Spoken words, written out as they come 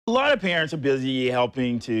A lot of parents are busy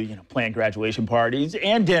helping to, plan graduation parties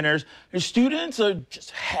and dinners. And students are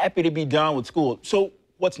just happy to be done with school. So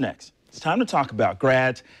what's next? It's time to talk about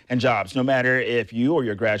grads and jobs. No matter if you or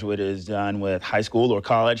your graduate is done with high school or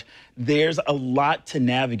college, there's a lot to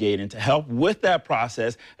navigate. And to help with that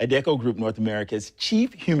process, Adecco Group North America's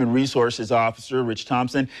Chief Human Resources Officer, Rich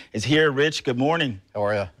Thompson, is here. Rich, good morning. How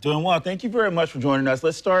are you? Doing well. Thank you very much for joining us.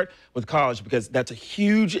 Let's start with college because that's a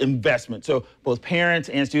huge investment. So both parents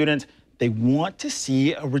and students, they want to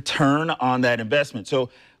see a return on that investment. So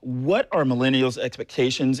what are millennials'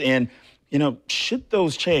 expectations, and should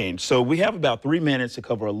those change? So we have about 3 minutes to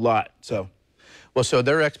cover a lot. Well, so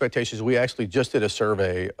their expectations, we actually just did a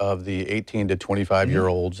survey of the 18 to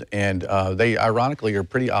 25-year-olds, and they ironically are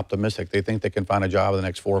pretty optimistic. They think they can find a job in the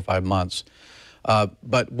next 4 or 5 months.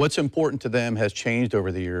 But what's important to them has changed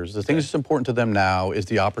over the years. The thing that's important to them now is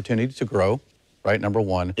the opportunity to grow, right, number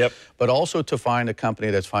one. Yep. But also to find a company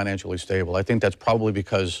that's financially stable. I think that's probably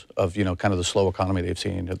because of, kind of the slow economy they've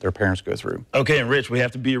seen that their parents go through. Okay, and Rich, we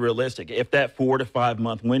have to be realistic. If that 4 to 5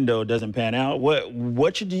 month window doesn't pan out,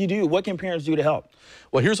 what should you do? What can parents do to help?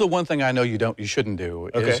 Well, here's the one thing I know you shouldn't do.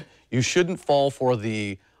 Is you shouldn't fall for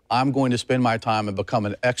the I'm going to spend my time and become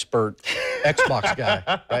an expert Xbox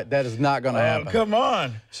guy. Right? That is not going to happen. Oh, come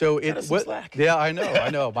on. So yeah, I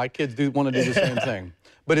know. My kids do want to do the same thing.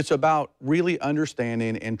 But it's about really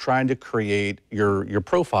understanding and trying to create your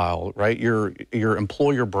profile, right? Your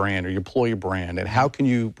employer brand or your employee brand, and how can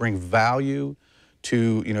you bring value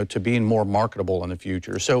to to being more marketable in the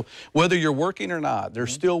future. So whether you're working or not,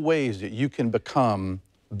 there's still ways that you can become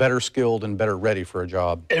better skilled and better ready for a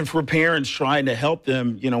job. And for parents trying to help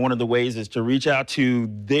them, one of the ways is to reach out to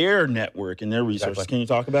their network and their resources. Exactly. Can you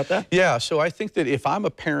talk about that? Yeah, so I think that if I'm a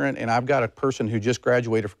parent and I've got a person who just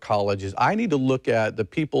graduated from college, I need to look at the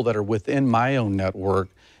people that are within my own network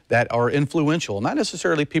that are influential, not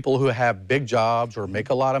necessarily people who have big jobs or make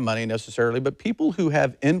a lot of money necessarily, but people who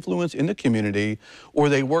have influence in the community or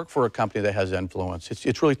they work for a company that has influence.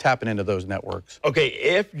 It's really tapping into those networks. Okay,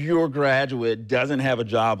 if your graduate doesn't have a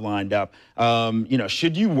job lined up,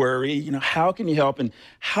 should you worry? How can you help? And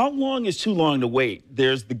how long is too long to wait?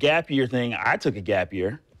 There's the gap year thing. I took a gap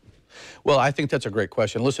year. Well, I think that's a great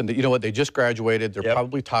question. Listen, you know what? They just graduated. They're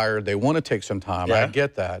probably tired. They want to take some time. Yeah. I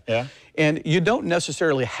get that. Yeah. And you don't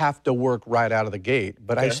necessarily have to work right out of the gate,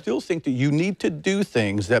 but I still think that you need to do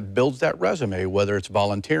things that builds that resume, whether it's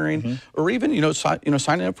volunteering or even,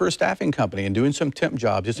 signing up for a staffing company and doing some temp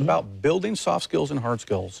jobs. It's about building soft skills and hard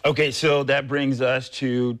skills. Okay, so that brings us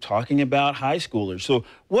to talking about high schoolers. So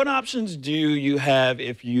what options do you have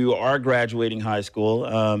if you are graduating high school?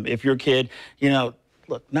 If your kid,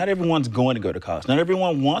 look, not everyone's going to go to college. Not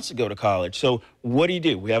everyone wants to go to college. So what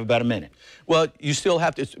do? We have about a minute. Well, you still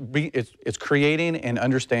have to, it's creating and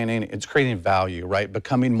understanding, it's creating value, right?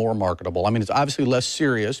 Becoming more marketable. I mean, it's obviously less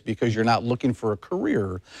serious because you're not looking for a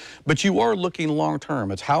career, but you are looking long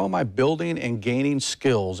term. It's how am I building and gaining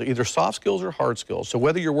skills, either soft skills or hard skills. So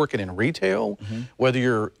whether you're working in retail, whether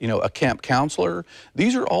you're, a camp counselor,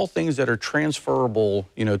 these are all things that are transferable,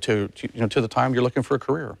 to the time you're looking for a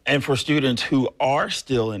career. And for students who are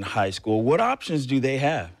still in high school, what options do they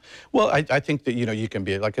have? Well, I think that, you can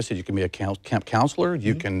be, like I said, you can be a camp counselor,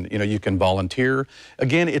 you can, you can volunteer.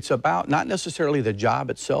 Again, it's about not necessarily the job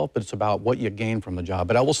itself, but it's about what you gain from the job.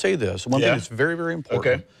 But I will say this, one thing that's very, very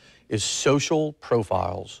important is social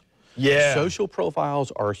profiles. Yeah. Social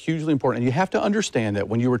profiles are hugely important. And you have to understand that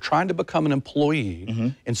when you are trying to become an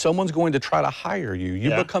employee and someone's going to try to hire you,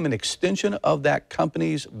 you become an extension of that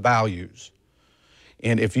company's values.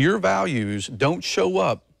 And if your values don't show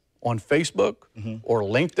up on Facebook or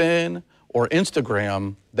LinkedIn or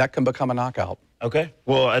Instagram, that can become a knockout. Okay.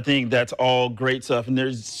 Well, I think that's all great stuff, and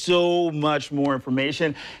there's so much more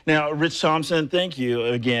information. Now, Rich Thompson, thank you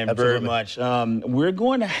again very much. We're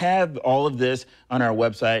going to have all of this on our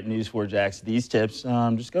website, News4Jax. These tips,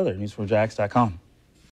 just go there, news4jax.com.